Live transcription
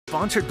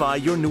sponsored by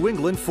your New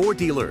England Ford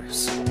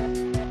dealers.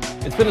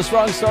 It's been a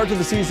strong start to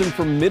the season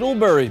for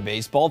Middlebury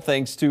baseball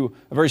thanks to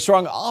a very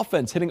strong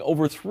offense, hitting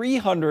over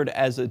 300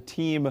 as a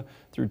team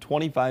through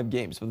 25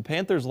 games. But the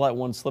Panthers let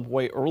one slip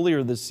away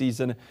earlier this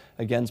season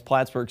against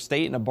Plattsburgh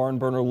State in a barn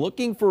burner,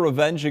 looking for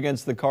revenge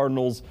against the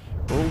Cardinals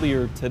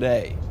earlier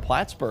today.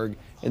 Plattsburgh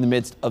in the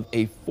midst of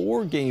a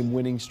 4-game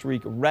winning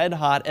streak, red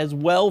hot as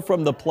well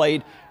from the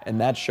plate,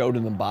 and that showed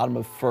in the bottom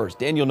of first.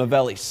 Daniel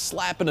Novelli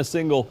slapping a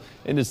single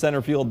into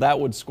center field. That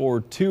would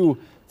score 2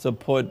 to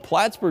put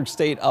Plattsburgh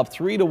State up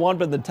 3-1,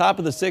 but at the top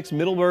of the 6th,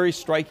 Middlebury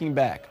striking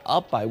back,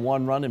 up by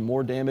 1 run and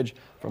more damage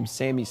from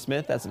Sammy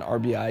Smith. That's an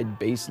RBI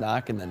base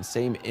knock, and then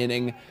same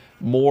inning,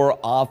 more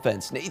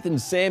offense. Nathan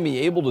Sammy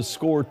able to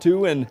score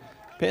 2, and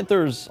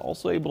Panthers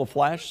also able to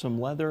flash some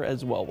leather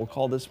as well. We'll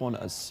call this one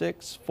a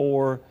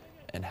 6-4,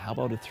 and how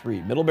about a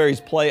 3? Middlebury's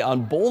play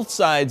on both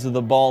sides of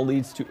the ball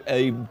leads to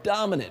a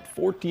dominant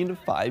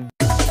 14-5.